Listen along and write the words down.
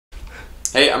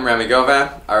Hey, I'm Remi Gauvin.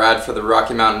 I ride for the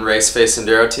Mountain-RaceFace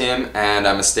Enduro team, and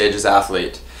I'm a stages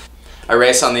athlete. I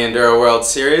race on the Enduro World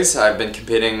Series. I've been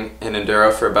competing in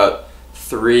Enduro for about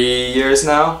 3 years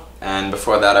now, and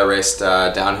before that I raced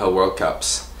downhill World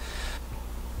Cups.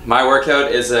 My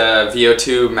workout is a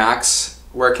VO2-max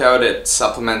workout. It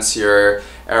supplements your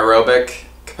aerobic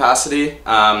capacity.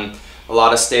 A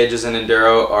lot of stages in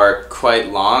Enduro are quite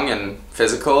long and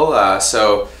physical,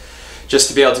 so just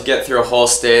to be able to get through a whole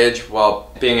stage while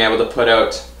being able to put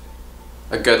out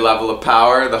a good level of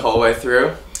power the whole way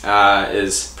through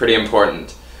is pretty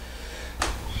important.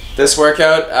 This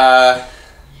workout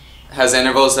has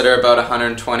intervals that are about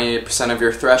 120% of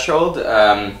your threshold,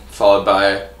 followed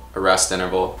by a rest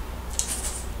interval.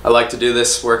 I like to do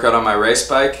this workout on my race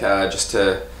bike just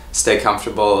to stay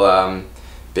comfortable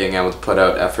being able to put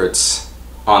out efforts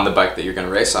on the bike that you're going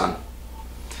to race on.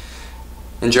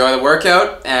 Enjoy the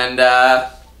workout, and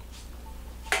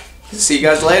see you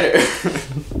guys later.